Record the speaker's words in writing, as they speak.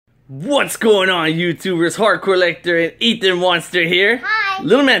What's going on, YouTubers? Hardcorllector and Ethan Monster here. Hi.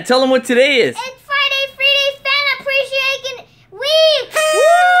 Little man, tell them what today is. It's Friday, Freeday Fan Appreciation Week. Woo!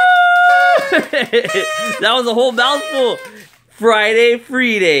 That was a whole mouthful. Friday,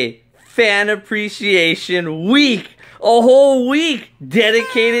 Freeday Fan Appreciation Week. A whole week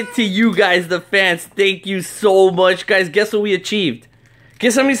dedicated to you guys, the fans. Thank you so much, guys. Guess what we achieved?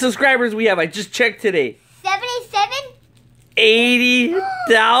 Guess how many subscribers we have? I just checked today. 77?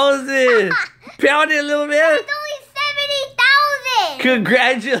 80,000. Pound it, little man. It's only 70,000.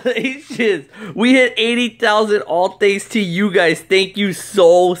 Congratulations. We hit 80,000, all thanks to you guys. Thank you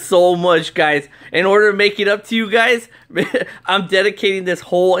so much, guys. In order to make it up to you guys, I'm dedicating this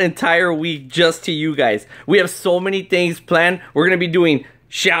whole entire week just to you guys. We have so many things planned. We're going to be doing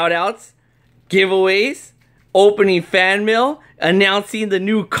shout outs, giveaways, opening fan mail, announcing the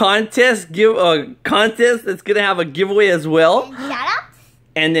new contest that's gonna have a giveaway as well. And shout-outs?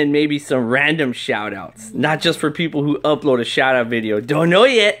 And then maybe some random shout-outs. Not just for people who upload a shout-out video. Don't know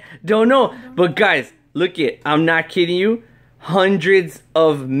yet. Don't know. But guys, look at, I'm not kidding you, hundreds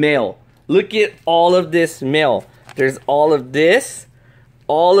of mail. Look at all of this mail. There's all of this,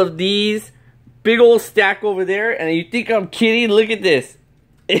 all of these, big old stack over there. And you think I'm kidding? Look at this.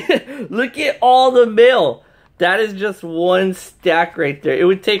 Look at all the mail. That is just one stack right there. It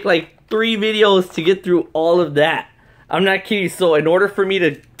would take like 3 videos to get through all of that. I'm not kidding. So in order for me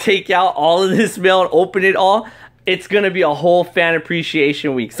to take out all of this mail and open it all, it's going to be a whole fan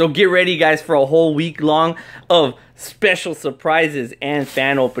appreciation week. So get ready, guys, for a whole week long of special surprises and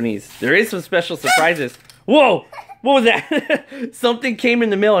fan openings. There is some special surprises. Whoa! What was that? Something came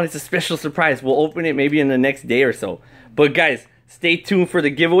in the mail and it's a special surprise. We'll open it maybe in the next day or so. But guys, stay tuned for the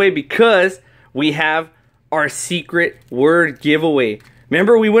giveaway because we have our secret word giveaway.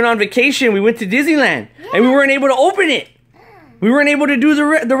 Remember, we went on vacation. We went to Disneyland, and we weren't able to open it. We weren't able to do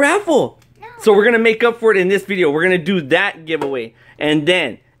the raffle. No. So we're gonna make up for it in this video. We're gonna do that giveaway, and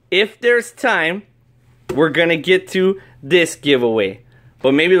then if there's time, we're gonna get to this giveaway.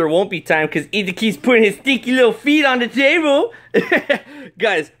 But maybe there won't be time because Ethan keeps putting his stinky little feet on the table.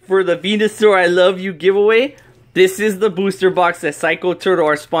 Guys, for the Venusaur I Love You giveaway, this is the booster box that Psycho Turtle,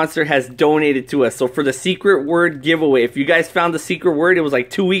 our sponsor, has donated to us. So for the secret word giveaway, if you guys found the secret word, it was like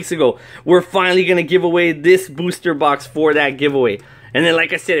 2 weeks ago. We're finally going to give away this booster box for that giveaway. And then,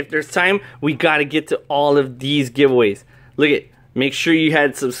 like I said, if there's time, we got to get to all of these giveaways. Look at, make sure you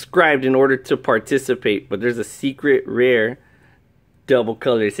had subscribed in order to participate. But there's a secret rare double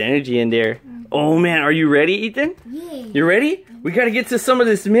colorless energy in there. Oh man, are you ready, Ethan? Yeah. You ready? We got to get to some of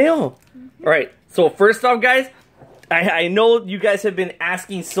this mail. All right, so first off, guys, I know you guys have been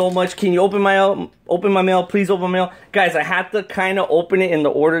asking so much. Can you open my mail? Please open my mail. Guys, I had to kind of open it in the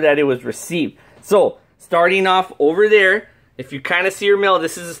order that it was received. So, starting off over there, if you kind of see your mail,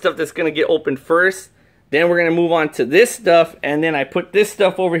 this is the stuff that's going to get opened first. Then we're going to move on to this stuff. And then I put this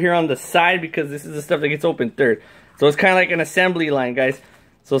stuff over here on the side because this is the stuff that gets opened third. So, it's kind of like an assembly line, guys.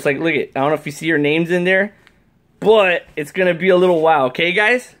 So, it's like, look at, I don't know if you see your names in there. But, it's going to be a little while, okay,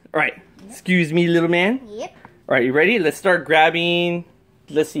 guys? All right. Excuse me, little man. Yep. Alright, you ready? Let's start grabbing,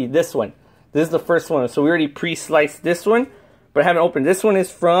 let's see, this one. This is the first one. So we already pre-sliced this one, but I haven't opened. This one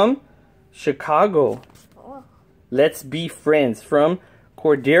is from Chicago. Oh. Let's Be Friends from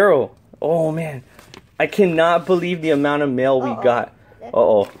Cordero. Oh, man. I cannot believe the amount of mail we got.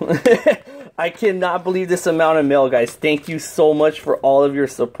 Uh-oh. I cannot believe this amount of mail, guys. Thank you so much for all of your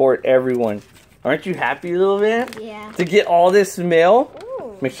support, everyone. Aren't you happy, little man? Yeah. To get all this mail?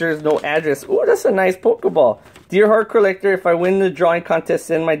 Ooh. Make sure there's no address. Oh, that's a nice Pokeball. Dear Hardcorllector, if I win the drawing contest,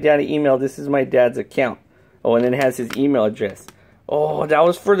 send my dad an email. This is my dad's account. Oh, and then it has his email address. Oh, that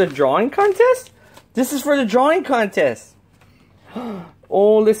was for the drawing contest? This is for the drawing contest.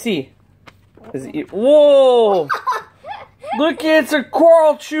 Oh, let's see. Whoa! Look, it's a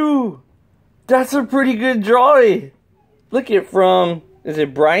Coral Chew. That's a pretty good drawing. Look at from, is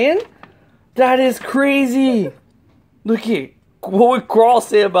it Brian? That is crazy. Look at, what would Coral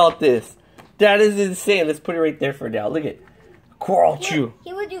say about this? That is insane. Let's put it right there for now. Look at Coral Chew.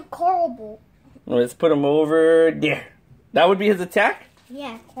 He would do Coral Bolt. Let's put him over there. That would be his attack?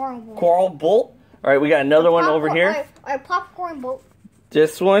 Yeah, Coral Bolt. Coral Bolt. All right, we got another one over here. Our Popcorn Bolt.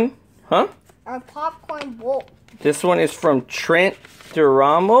 This one, huh? Our Popcorn Bolt. This one is from Trent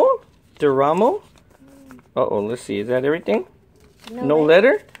Duramo. Uh-oh, let's see. Is that everything? No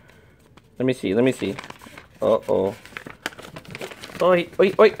letter? Let me see. Uh-oh. Oh,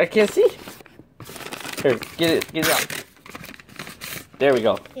 wait, I can't see. Here, get it out. There we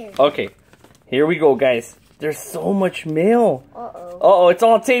go. Here. Okay, here we go, guys. There's so much mail. Uh-oh. Uh-oh, it's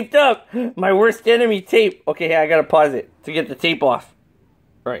all taped up. My worst enemy, tape. Okay, hey, I gotta pause it to get the tape off.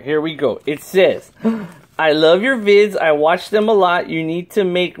 Alright, here we go. It says, I love your vids. I watch them a lot. You need to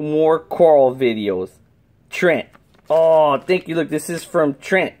make more coral videos. Trent. Oh, thank you. Look, this is from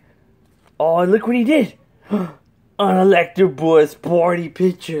Trent. Oh, look what he did. Unelectable's party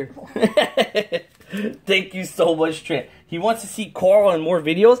picture. Thank you so much, Trent. He wants to see coral in more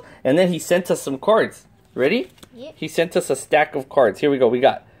videos, and then he sent us some cards. Ready? Yep. He sent us a stack of cards. Here we go. We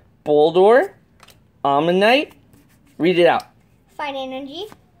got Boldor, Ammonite. Read it out. Fight Energy,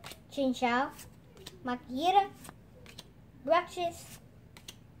 Chinchou, Makira, Bruxish,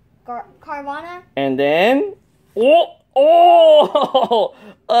 Carvana. And then, oh,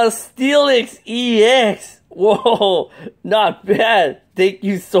 a Steelix EX. Whoa, not bad. Thank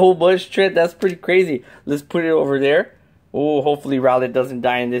you so much, Trent. That's pretty crazy. Let's put it over there. Oh, hopefully Rowlet doesn't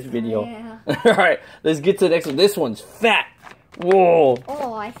die in this video. Yeah. All right, let's get to the next one. This one's fat. Whoa.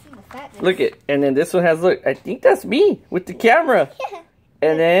 Oh, I see the fatness. Look it. And then this one has, look, I think that's me with the camera.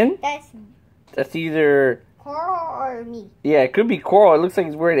 And then that's either Coral or me. Yeah, it could be Coral. It looks like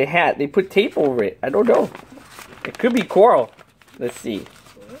he's wearing a hat. They put tape over it. I don't know. It could be Coral. Let's see.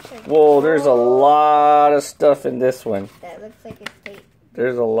 Whoa, there's a lot of stuff in this one. That looks like it's tape.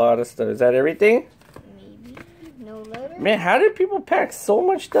 There's a lot of stuff. Is that everything? Maybe. No letter. Man, how did people pack so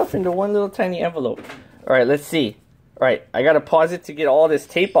much stuff into one little tiny envelope? All right, let's see. All right, I got to pause it to get all this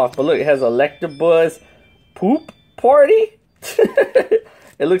tape off. But look, it has Electabuzz poop party.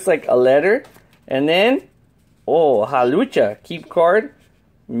 It looks like a letter. And then, oh, Halucha. Keep card.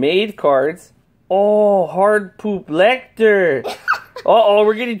 Made cards. Oh, hard poop lector. Uh-oh,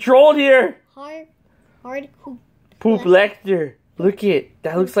 we're getting trolled here. Hard poop. Poop lector. Look it.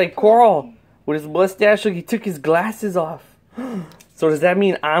 That looks like Coral. With his mustache, look, he took his glasses off. So does that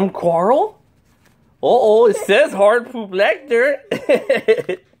mean I'm Coral? Uh-oh, it says hard poop lector.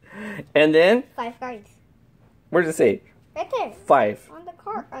 And then, 5 cards. where does it say? Right there. 5. On the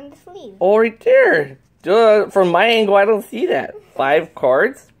card, on the sleeve. Oh, right there. From my angle, I don't see that. 5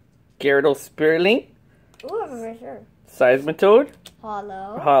 cards. Gyarados Spearlink. Ooh, for sure. Seismitoad.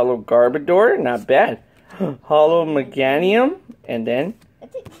 Hollow. Hollow Garbodor. Not bad. Hollow Meganium. And then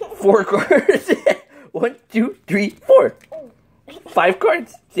That's it. 4 cards. 1, 2, 3, 4. 5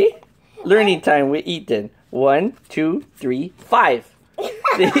 cards. See? Learning time with Ethan. 1, 2, 3, 5.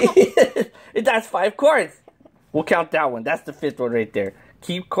 That's 5 cards. We'll count that one. That's the 5th one right there.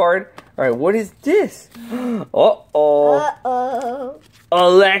 Keep card. All right, what is this? Uh-oh. Uh-oh.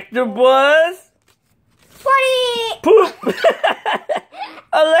 Electabuzz. Party! Poop.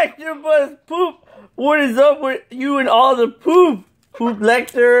 Electabuzz poop. What is up with you and all the poop? Poop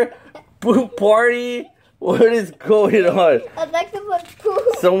lector. Poop party. What is going on? Electabuzz poop.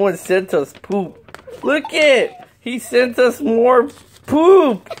 Someone sent us poop. Look it. He sent us more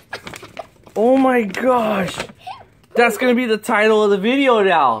poop. Oh my gosh. That's going to be the title of the video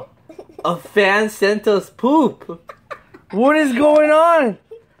now. A fan sent us poop. What is going on? All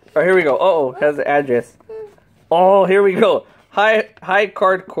right, here we go. Uh-oh, has the address. Oh, here we go. Hi,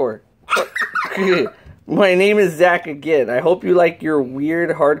 Hardcore. My name is Zach again. I hope you like your weird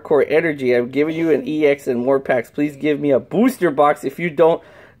hardcore energy. I'm giving you an EX and more packs. Please give me a booster box. If you don't,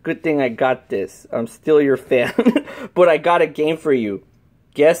 good thing I got this. I'm still your fan. But I got a game for you.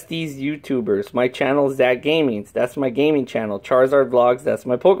 Guess these YouTubers. My channel is Zach Gamings. That's my gaming channel. Charizard Vlogs. That's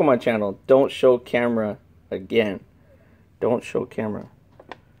my Pokemon channel. Don't show camera again. Don't show camera.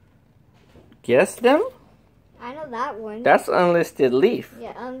 Guess them? I know that one. That's Unlisted Leaf.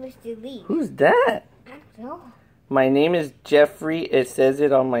 Yeah, Unlisted Leaf. Who's that? I don't know. My name is Jeffrey. It says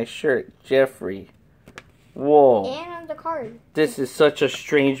it on my shirt. Jeffrey. Whoa. And on the card. This is such a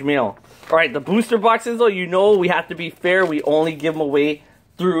strange mail. Alright, the booster boxes though, you know we have to be fair. We only give them away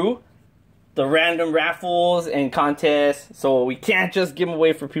through the random raffles and contests. So we can't just give them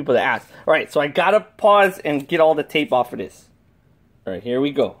away for people to ask. Alright, so I gotta pause and get all the tape off of this. Alright, here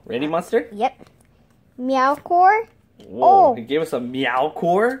we go. Ready, Monster? Yep. Meowcore. Whoa, Oh. he gave us a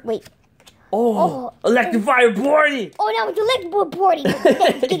Meowcore. Wait. Oh, Electrified Party! Oh, now it's Electabuzz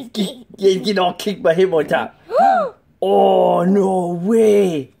party. Get all kicked by him on top. Oh, no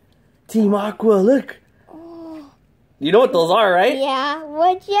way. Team Aqua, look. Oh. You know what those are, right? Yeah,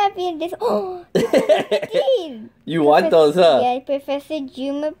 what champion this? Oh, this is the team. You want those, huh? Yeah, Professor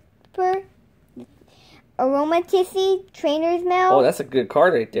Juniper, Aromatissy, Trainer's Mail, Oh, that's a good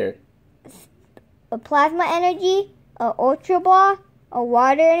card right there. a Plasma Energy, a Ultra Ball, a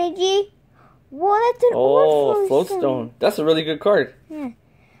Water Energy. Whoa, that's an Oh, Floatstone. Floatstone. That's a really good card. Yeah.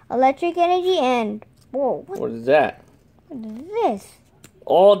 Electric Energy and whoa, What is that? what is this?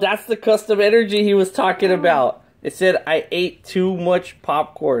 Oh, that's the custom energy he was talking about. It said, I ate too much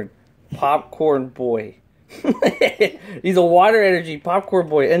popcorn. Popcorn boy. He's a water energy popcorn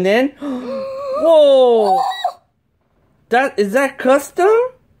boy. And then, whoa! Is that custom?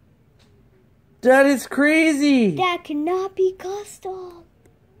 That is crazy. That cannot be custom.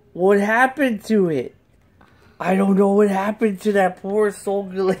 What happened to it? I don't know what happened to that poor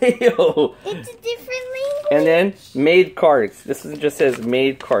Solgaleo. It's a different language. And then made cards. This one just says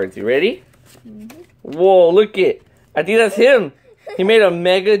made cards. You ready? Whoa, look it. I think that's him. He made a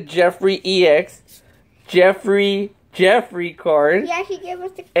Mega Jeffrey EX. Jeffrey card. Yeah, he gave us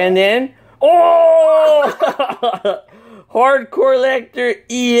the card. And then, oh! Hardcorllector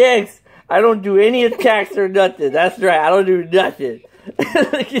EX. I don't do any attacks or nothing. That's right. I don't do nothing.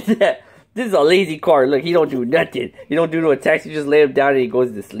 Look at that. This is a lazy card. Look, he don't do nothing. He don't do no attacks. You just lay him down and he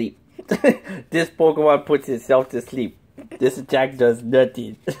goes to sleep. This Pokemon puts itself to sleep. This attack does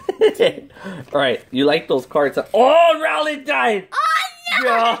nothing. Alright, you like those cards? Oh, Rowlet died! Oh,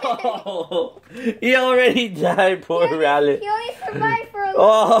 no! No! He already died, poor Rowlet. He only survived for a little.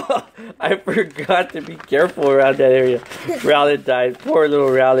 Oh, I forgot to be careful around that area. Rowlet died. Poor little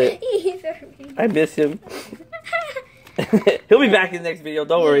Rowlet. I miss him. He'll be back in the next video,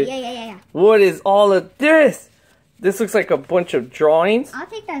 don't worry. Yeah. What is all of this? This looks like a bunch of drawings. I'll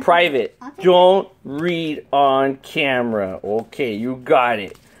take that. Private. Don't read on camera. Okay, you got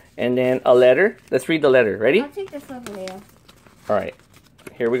it. And then a letter. Let's read the letter. Ready? I'll take this over there. Alright.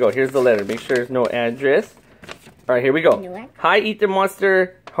 Here we go. Here's the letter. Make sure there's no address. Alright, here we go. Hi, Ether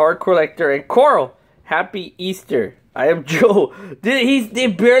Monster, Hardcorllector, and Coral. Happy Easter. I am Joe. They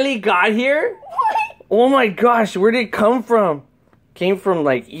barely got here? What? Oh my gosh, where did it come from? Came from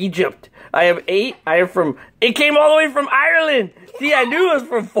like Egypt. I have 8. It came all the way from Ireland. See, I knew it was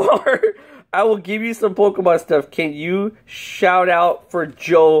from 4. I will give you some Pokemon stuff. Can you shout out for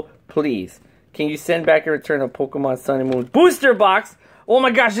Joe, please? Can you send back and return a Pokemon Sun and Moon booster box? Oh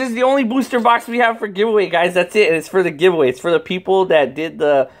my gosh, this is the only booster box we have for giveaway, guys. That's it. It's for the giveaway. It's for the people that did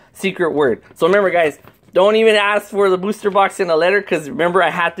the secret word. So remember, guys, don't even ask for the booster box in a letter, because remember, I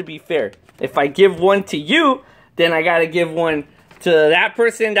had to be fair. If I give one to you, then I gotta give one to that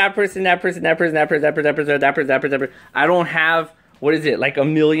person, that person, that person, that person, that person, that person, that person, that person, that person, that person. I don't have, what is it, like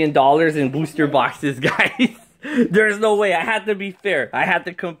 $1 million in booster boxes, guys. There's no way. I had to be fair. I had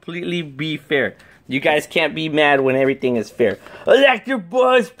to completely be fair. You guys can't be mad when everything is fair.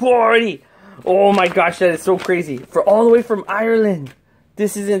 Electabuzz party! Oh my gosh, that is so crazy. For all the way from Ireland.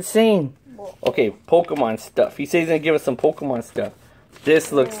 This is insane. Okay, Pokemon stuff. He says he's gonna give us some Pokemon stuff.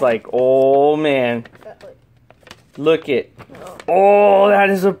 This looks like, oh man. Look it. Oh, that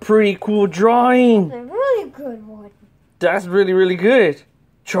is a pretty cool drawing. It's a really good one. That's really, really good.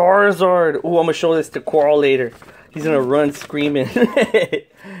 Charizard. Oh, I'm gonna show this to Coral later. He's gonna run screaming.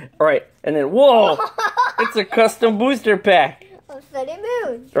 Alright, and then, whoa! It's a custom booster pack. Sun and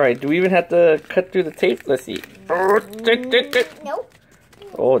Moon. Alright, do we even have to cut through the tape? Let's see. Nope.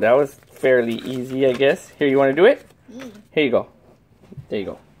 Oh, that was fairly easy, I guess. Here, you want to do it? Here you go. There you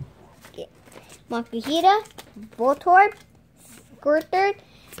go. Okay. Makuhita, Voltorb, Squirtle,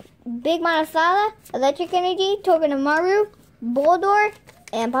 Big Monosala, Electric Energy, Togedemaru, Boldor,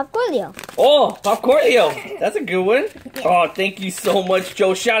 and Popcorllector. Oh, Popcorllector. That's a good one. Oh, thank you so much,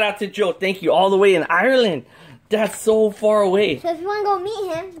 Joe. Shout out to Joe. Thank you. All the way in Ireland. That's so far away. So if you want to go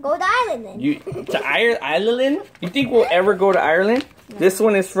meet him, go to Ireland then. To Ireland? You think we'll ever go to Ireland? No. This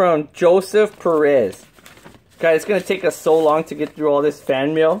one is from Joseph Perez. Guys, it's going to take us so long to get through all this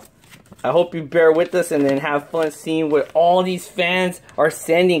fan mail. I hope you bear with us and then have fun seeing what all these fans are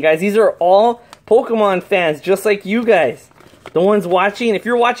sending. Guys, these are all Pokemon fans, just like you guys. The ones watching, if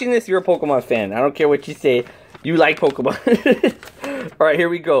you're watching this, you're a Pokemon fan. I don't care what you say. You like Pokemon. Alright, here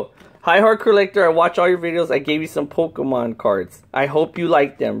we go. Hi, Hardcorllector. I watch all your videos. I gave you some Pokemon cards. I hope you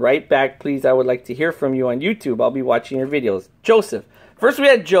like them. Write back, please. I would like to hear from you on YouTube. I'll be watching your videos. Joseph. First we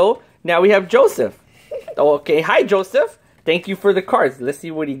had Joe. Now we have Joseph. Okay, hi, Joseph. Thank you for the cards. Let's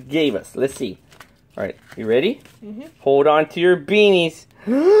see what he gave us. Let's see. Alright, you ready? Hold on to your beanies.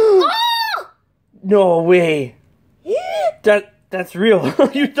 No way. That's real.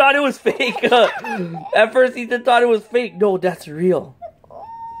 You thought it was fake. At first he thought it was fake. No, that's real.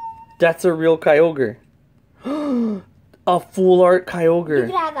 That's a real Kyogre. A full art Kyogre. You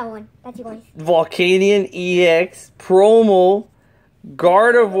can have that one. That's yours. Volcanion EX, Promo,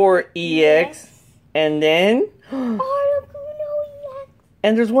 Gardevoir EX, and then...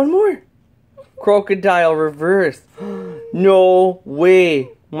 and there's one more. Crocodile Reverse. No way.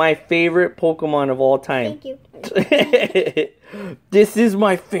 My favorite Pokemon of all time. Thank you. This is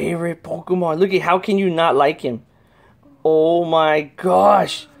my favorite Pokemon. Look at, how can you not like him? Oh my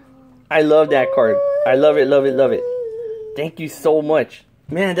gosh. I love that card. I love it, love it, love it. Thank you so much.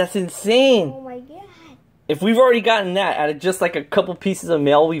 Man, that's insane. Oh my god. If we've already gotten that out of just like a couple pieces of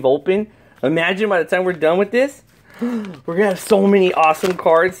mail we've opened, imagine by the time we're done with this, we're gonna have so many awesome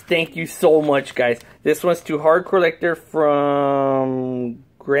cards. Thank you so much, guys. This one's to Hardcorllector from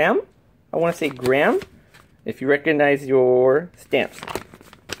Graham. I want to say Graham. If you recognize your stamps.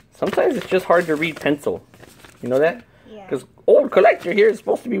 Sometimes it's just hard to read pencil. You know that? Yeah. Because old collector here is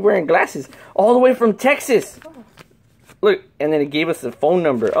supposed to be wearing glasses. All the way from Texas. Oh. Look, and then it gave us a phone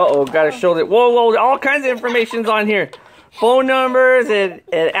number. Uh-oh, gotta show that. Whoa, whoa, all kinds of information's on here. Phone numbers and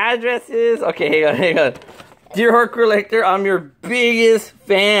addresses. Okay, hang on. Dear Hardcorllector, I'm your biggest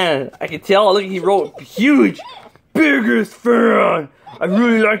fan. I can tell. Look, he wrote huge. Biggest fan. I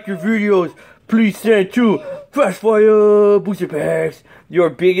really like your videos. Please send 2 fast fire booster packs.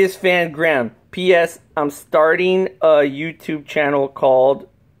 Your biggest fan, Graham. P.S. I'm starting a YouTube channel called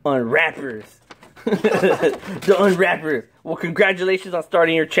Unwrappers. The Unwrappers. Well, congratulations on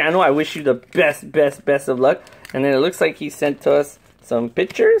starting your channel. I wish you the best of luck. And then it looks like he sent to us some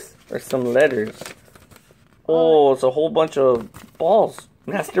pictures or some letters. Oh, it's a whole bunch of balls.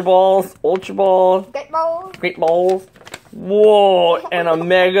 Master balls, ultra balls, great balls. Whoa, and a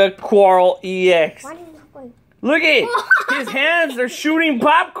Mega Quarrel EX. Look at his hands, they're shooting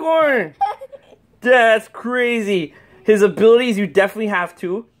popcorn. That's crazy. His abilities, you definitely have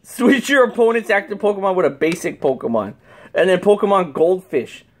to. Switch your opponent's active Pokemon with a basic Pokemon. And then Pokemon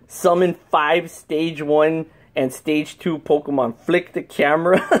Goldfish. Summon 5 Stage 1 and Stage 2 Pokemon. Flick the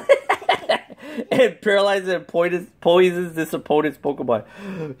camera. And paralyzes and poisons this opponent's Pokemon.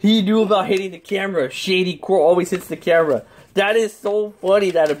 He knew about hitting the camera. Shady Core always hits the camera. That is so funny,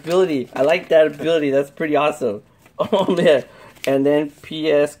 that ability. I like that ability. That's pretty awesome. Oh, man. And then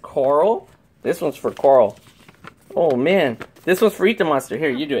P.S. Carl. This one's for Carl. Oh, man. This one's for Eat the Monster. Here,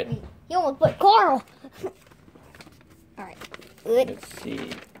 you do it. You almost put Carl. Alright. Let's see.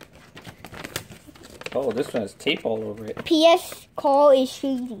 Oh, this one has tape all over it. P.S. Carl is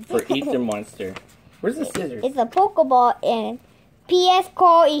shady. For Eat the Monster. Where's the scissors? It's a Pokeball and P.S.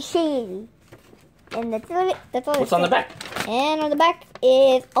 Carl is shady. And that's all What's on the back? And on the back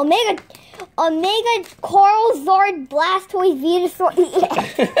is Omega Carl Zard Blastoise Venusaur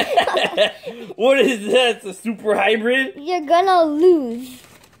EX. What is that? It's a super hybrid? You're gonna lose.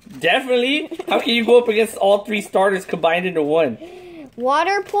 Definitely. How can you go up against all 3 starters combined into one?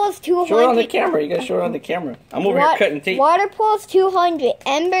 Water Pulse 200. Show it on the camera. You gotta show it on the camera. I'm over here cutting tape. Water Pulse 200.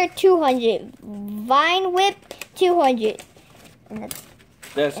 Ember 200. Vine Whip 200.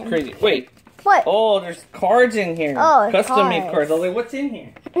 That's crazy. Wait. What? Oh, there's cards in here. Oh, Custom made cards. I was like, what's in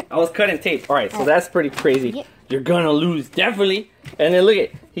here? I was cutting tape. Alright, so that's pretty crazy. Yep. You're gonna lose. Definitely. And then look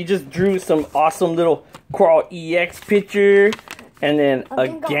at, he just drew some awesome little Quarrel EX picture. And then a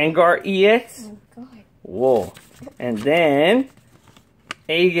Gengar EX. Oh, God. Whoa. And then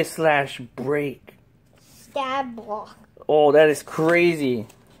Aegis/Break. Stab block. Oh, that is crazy.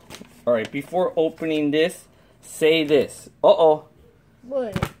 Alright, before opening this, say this. Uh-oh.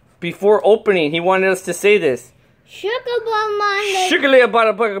 What? Before opening, he wanted us to say this. Sugar about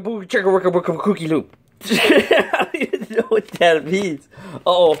a cookie loop. I don't even know what that means.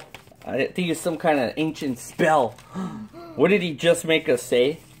 Uh-oh. I think it's some kind of ancient spell. What did he just make us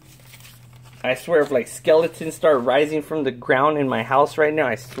say? I swear, if like skeletons start rising from the ground in my house right now,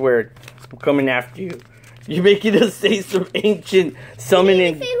 I swear, I'm coming after you. You're making us say some ancient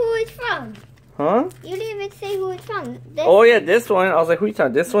summoning. You didn't even say who it's from. Huh? You didn't even say who it's from. Oh yeah, this one. I was like, who you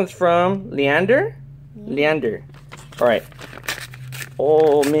talking? This one's from Leander? Yeah. Leander. Alright.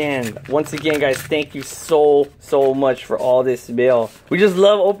 Oh man. Once again, guys, thank you so much for all this mail. We just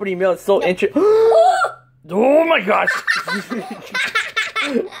love opening mail. It's so interesting. Oh my gosh.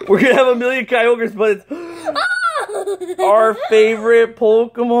 We're gonna have a million Kyogres, but it's our favorite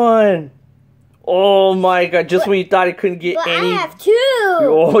Pokemon. Oh my god, just when you thought it couldn't get any. I have 2.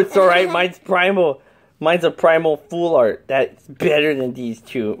 Oh, it's alright. Mine's Primal. Mine's a Primal Full Art. That's better than these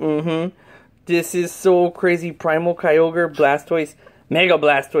 2. This is so crazy. Primal Kyogre, Blastoise, Mega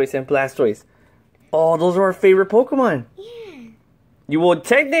Blastoise, and Blastoise. Oh, those are our favorite Pokemon. Yeah. You will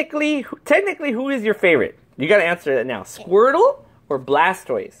technically, who is your favorite? You gotta answer that now. Squirtle or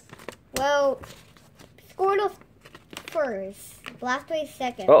Blastoise? Well, Squirtle first. Blastoise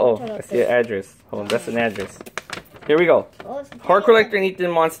second. Uh-oh, I see an address. Hold on, that's an address. Here we go. Hardcorllector and Eat the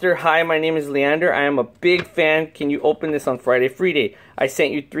Monster. Hi, my name is Leander. I am a big fan. Can you open this on Friday? Freeday. I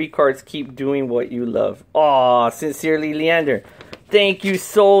sent you 3 cards. Keep doing what you love. Aw, sincerely, Leander. Thank you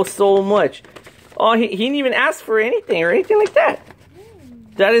so much. Oh, he didn't even ask for anything or anything like that.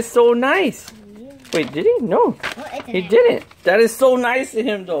 That is so nice. Wait, did he? No, he didn't. That is so nice of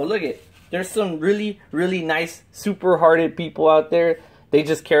him, though. Look at, there's some really nice, super-hearted people out there They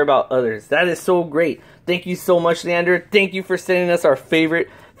just care about others. That is so great. Thank you so much, Leander. Thank you for sending us our favorite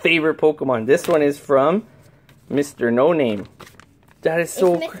Pokemon. This one is from Mr. No Name. That is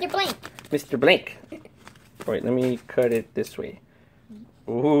so... It's Mr. Blank. Mr. Blank. Wait, let me cut it this way.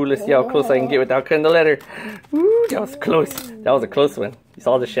 Ooh, let's see how close I can get without cutting the letter. Ooh, that was close. That was a close one. You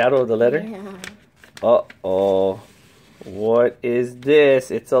saw the shadow of the letter? Yeah. Uh-oh. What is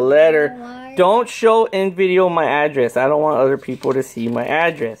this? It's a letter. Don't show in video my address. I don't want other people to see my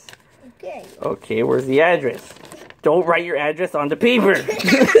address. Okay. Okay, where's the address? Don't write your address on the paper.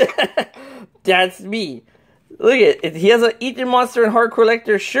 That's me. Look at it. He has an Ethan Monster and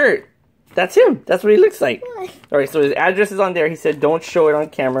Hardcorllector shirt. That's him. That's what he looks like. Alright, so his address is on there. He said don't show it on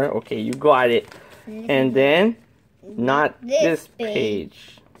camera. Okay, you got it. And then, not this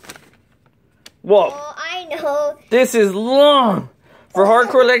page. Whoa. Oh, I know. This is long. For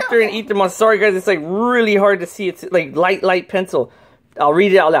Hardcorllector and Ethan Monster. Sorry guys, it's like really hard to see. It's like light pencil. I'll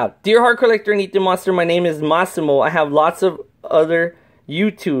read it out loud. Dear Hardcorllector and Ethan Monster, my name is Massimo. I have lots of other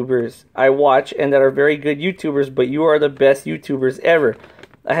YouTubers I watch and that are very good YouTubers, but you are the best YouTubers ever.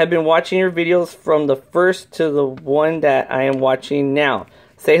 I have been watching your videos from the first to the one that I am watching now.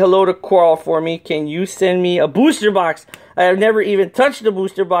 Say hello to Coral for me. Can you send me a booster box? I have never even touched a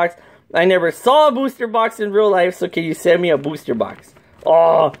booster box. I never saw a booster box in real life, so can you send me a booster box?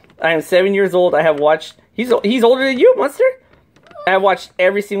 Oh, I am 7 years old. I have watched... He's older than you, Monster? I have watched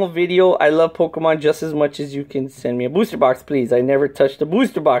every single video. I love Pokemon just as much as you. Can send me a booster box, please. I never touched a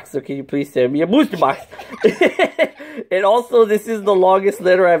booster box, so can you please send me a booster box? And also, this is the longest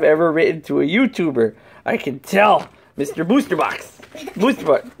letter I've ever written to a YouTuber. I can tell. Mr. Booster Box. Booster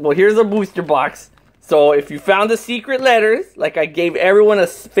box. Well, here's a booster box. So, if you found the secret letters, like I gave everyone a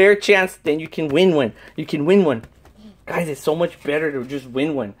fair chance, then you can win one. You can win one. Guys, it's so much better to just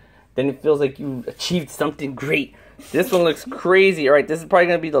win one. Then it feels like you achieved something great. This one looks crazy. Alright, this is probably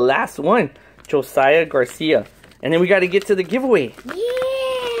going to be the last one. Josiah Garcia. And then we got to get to the giveaway.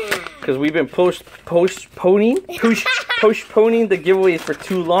 Yeah. Because we've been postponing the giveaways for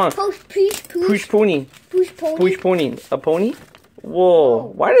too long. Postponing. A pony?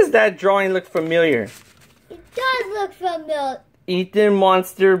 Whoa. Why does that drawing look familiar? It does look familiar. Ethan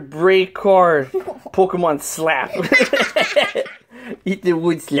Monster Break Card. Pokemon Slap. Ethan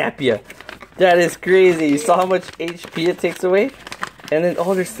would slap you. That is crazy. You saw how much HP it takes away? And then,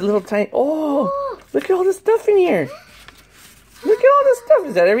 oh, there's a little tiny... Oh, look at all the stuff in here. Look at all the stuff.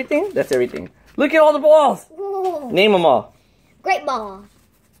 Is that everything? That's everything. Look at all the balls. Whoa. Name them all. Great Ball.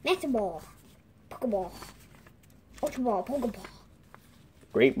 Master Ball. Pokeball. Ultra Ball. Pokeball.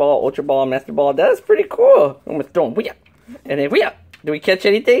 Great Ball, Ultra Ball, Master Ball. That is pretty cool. I'm going to throw them. And then, do we catch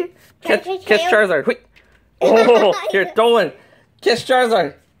anything? Catch Charizard. Wait. Oh, here, throw one. Catch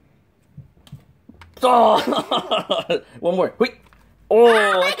Charizard. Oh. One more. Wait.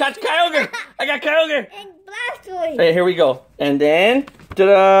 Oh, I caught Kyogre. I got Kyogre. And Blastoise. Hey, here we go. And then,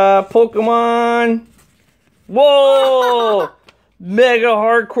 ta-da, Pokemon. Whoa. Mega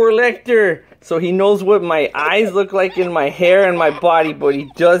Hardcorllector. So he knows what my eyes look like in my hair and my body, but he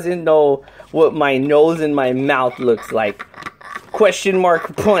doesn't know what my nose and my mouth looks like. Question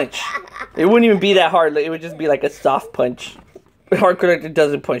mark punch. It wouldn't even be that hard. It would just be like a soft punch. Hardcorllector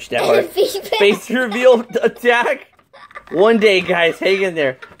doesn't punch that hard. Face reveal attack. One day, guys, hang in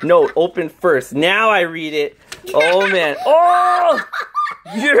there. No, open first. Now I read it. Oh, man. Oh!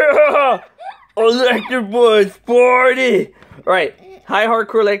 Yeah! Electabuzz party! Alright. Hi,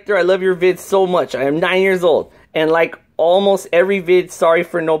 Hardcorllector. I love your vids so much. I am 9 years old. And like almost every vid, sorry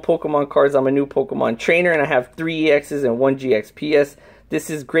for no Pokemon cards. I'm a new Pokemon trainer and I have 3 EXs and 1 GX. PS, this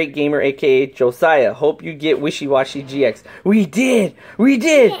is Great Gamer, aka Josiah. Hope you get Wishy Washy GX. We did! We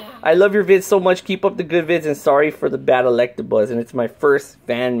did! I love your vids so much. Keep up the good vids and sorry for the bad Electabuzz. And it's my first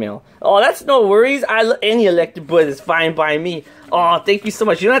fan mail. Oh, that's no worries. Any Electabuzz is fine by me. Oh, thank you so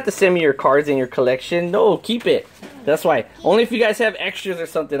much. You don't have to send me your cards in your collection. No, keep it. That's why. Only if you guys have extras or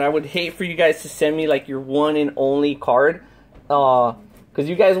something. I would hate for you guys to send me like your one and only card. Because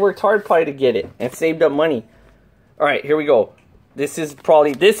you guys worked hard probably to get it. And saved up money. Alright, here we go. This is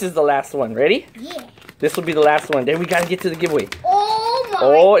the last one. Ready? Yeah. This will be the last one. Then we gotta get to the giveaway. Oh my.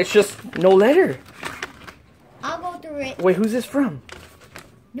 Oh, it's just no letter. I'll go through it. Wait, who's this from?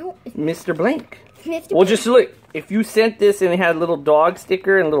 No. Mr. Blank. Mr. Well, just look. If you sent this and it had a little dog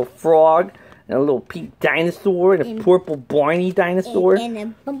sticker and a little frog and a little pink dinosaur and a purple Barney dinosaur and a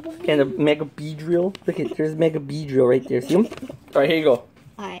bumblebee. and a Mega Beedrill. Look at, there's Mega Beedrill right there. See him? Alright, here you go.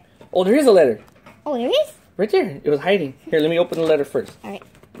 Alright. Oh, there is a letter. Oh, there is? Right there. It was hiding. Here, let me open the letter first. Alright.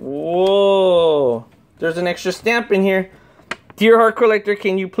 Whoa. There's an extra stamp in here. Dear Hardcorllector,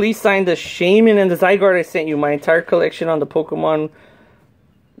 can you please sign the Shaman and the Zygarde I sent you? My entire collection on the Pokemon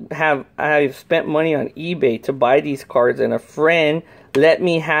I've spent money on eBay to buy these cards, and a friend let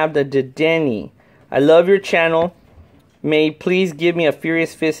me have the Dedenne. I love your channel. May please give me a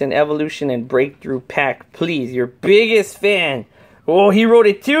Furious Fist and Evolution and Breakthrough pack, please. Your biggest fan. Oh, he wrote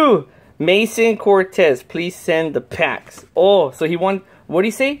it too. Mason Cortez, please send the packs. Oh, so he won. What did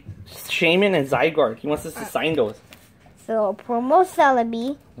he say? Shaman and Zygarde. He wants us to sign those. So, Promo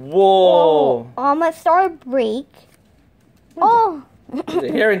Celebi. Whoa. Alma Star Break. Oh.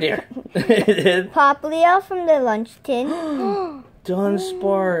 Here and there. Popplio from the Lunch Tin.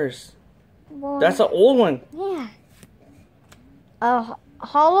 Dunsparce. That's an old one. Yeah.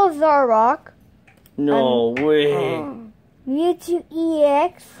 Hollow Zarok. No way. Mewtwo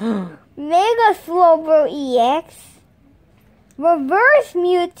EX. Mega Slowbro EX. Reverse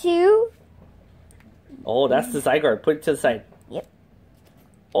Mewtwo. Oh, that's the Zygarde. Put it to the side. Yep.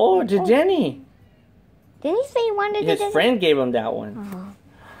 Oh, Dedenne. Didn't he say he wanted His Dedenne? friend gave him that one.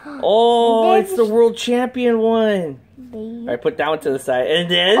 Oh, it's the world champion one. Alright, put that one to the side. And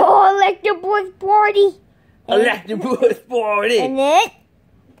then... Oh, Electabuzz Party. Electabuzz Party. And then...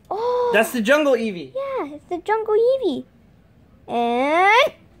 Oh. That's the Jungle Eevee. Yeah, it's the Jungle Eevee.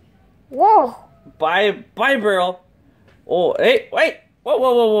 And... Whoa. Bye, Burl. Oh, hey, wait.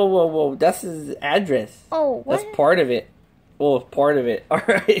 Whoa. That's his address. Oh, what? That's part of it. Oh, part of it.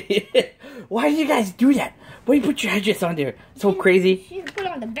 Alright. Why do you guys do that? Why do you put your address on there? So crazy. You put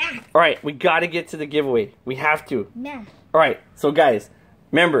it on the back. Alright, we gotta get to the giveaway. We have to. Nah. Alright, so guys,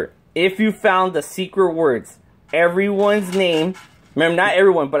 remember, if you found the secret words, everyone's name, remember, not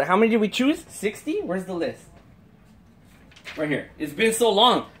everyone, but how many did we choose? 60? Where's the list? Right here. It's been so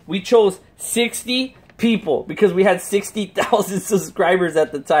long. We chose 60 people because we had 60,000 subscribers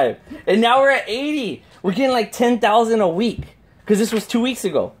at the time. And now we're at 80. We're getting like 10,000 a week because this was 2 weeks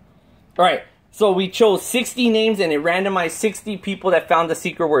ago. Alright, so we chose 60 names and it randomized 60 people that found the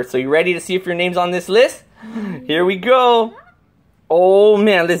secret word. So you ready to see if your name's on this list? Here we go. Oh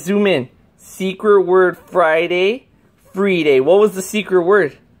man, let's zoom in. Secret word Friday. Freeday. What was the secret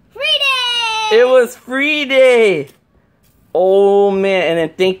word? Freeday! It was Freeday. Oh man, and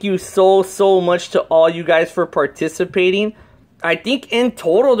then thank you so much to all you guys for participating. I think in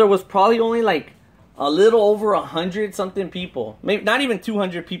total there was probably only like a little over 100 something people. Maybe not even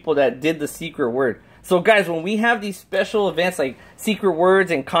 200 people that did the secret word. So guys, when we have these special events like secret words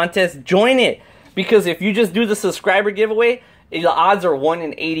and contests, join it. Because if you just do the subscriber giveaway, the odds are 1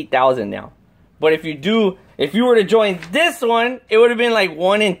 in 80,000 now. But if you were to join this one, it would have been like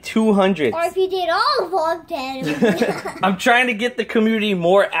 1 in 200. Or if you did all of them, then... I'm trying to get the community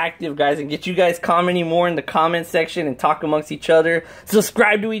more active, guys, and get you guys commenting more in the comment section and talk amongst each other,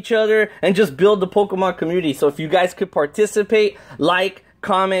 subscribe to each other, and just build the Pokemon community. So if you guys could participate, like,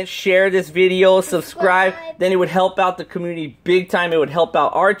 comment, share this video, subscribe, then it would help out the community big time. It would help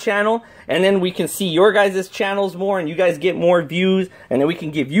out our channel, and then we can see your guys' channels more, and you guys get more views, and then we can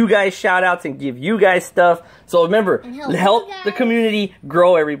give you guys shout outs and give you guys stuff. So remember, help the community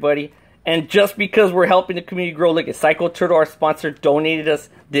grow, everybody. And just because we're helping the community grow, look at Psycho Turtle, our sponsor, donated us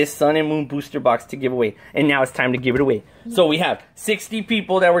this Sun and Moon booster box to give away, and now it's time to give it away. So we have 60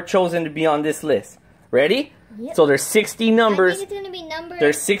 people that were chosen to be on this list. Ready? Yep. So there's 60 numbers. I think it's gonna be number...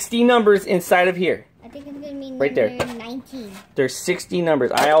 There's 60 numbers inside of here. I think it's gonna be number right there. 19. There's 60 numbers.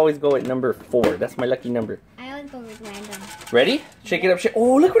 I always go at number 4. That's my lucky number. I always go with random. Ready? Shake it up.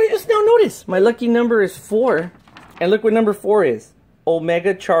 Oh, look what I just now noticed. My lucky number is 4. And look what number 4 is.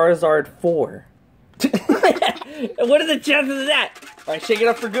 Omega Charizard 4. What are the chances of that? All right, shake it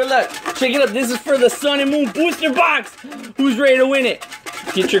up for good luck. Shake it up. This is for the Sun and Moon booster box. Who's ready to win it?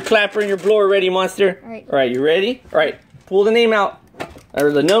 Get your clapper and your blower ready, monster. All right, you ready? All right, pull the name out,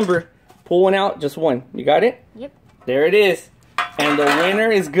 or the number. Pull one out, just one. You got it? Yep. There it is. And the winner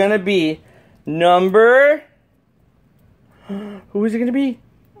is going to be number... Who is it going to be?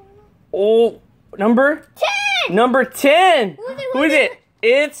 Oh, number? 10! Number 10! Who is it?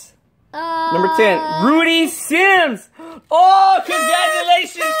 It's... number 10, Rudy Sims. Oh,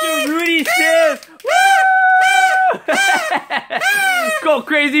 congratulations to Rudy Sims. Woo! Go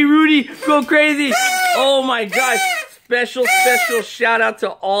crazy, Rudy. Go crazy. Oh my gosh. Special shout out to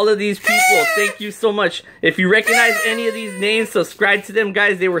all of these people. Thank you so much. If you recognize any of these names, subscribe to them,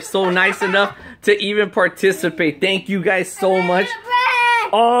 guys. They were so nice enough to even participate. Thank you guys so much.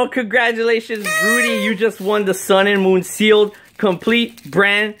 Oh, congratulations, Rudy. You just won the Sun and Moon sealed complete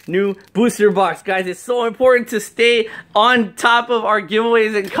brand new booster box. Guys, it's so important to stay on top of our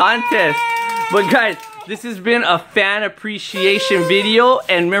giveaways and contests. But guys, this has been a fan appreciation video,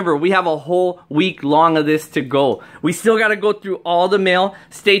 and remember, we have a whole week long of this to go. We still got to go through all the mail.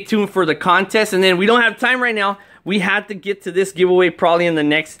 Stay tuned for the contest, and then we don't have time right now, we had to get to this giveaway probably in the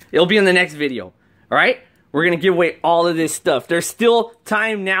next, it'll be in the next video. All right? We're going to give away all of this stuff. There's still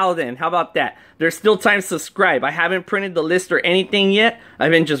time now then. How about that? There's still time to subscribe. I haven't printed the list or anything yet.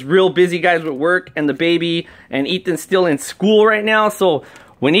 I've been just real busy, guys, with work and the baby. And Ethan's still in school right now. So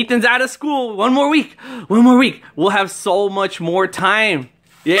when Ethan's out of school, one more week, we'll have so much more time.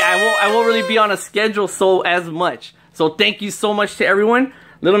 Yeah, I won't really be on a schedule so as much. So thank you so much to everyone.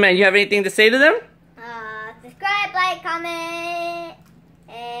 Little man, you have anything to say to them? Subscribe, like, comment,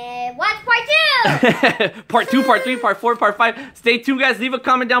 and watch part 2. Part 2, part 3, part 4, part 5. Stay tuned, guys. Leave a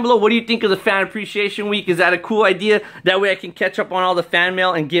comment down below. What do you think of the Fan Appreciation Week? Is that a cool idea? That way I can catch up on all the fan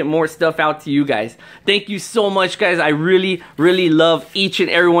mail and get more stuff out to you guys. Thank you so much, guys. I really, really love each and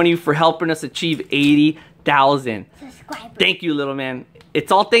every one of you for helping us achieve 80,000. Subscribers. Thank you, little man.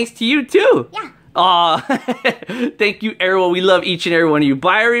 It's all thanks to you, too. Yeah. Aw, thank you, everyone. We love each and every one of you.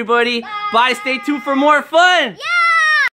 Bye, everybody. Bye. Stay tuned for more fun. Yeah.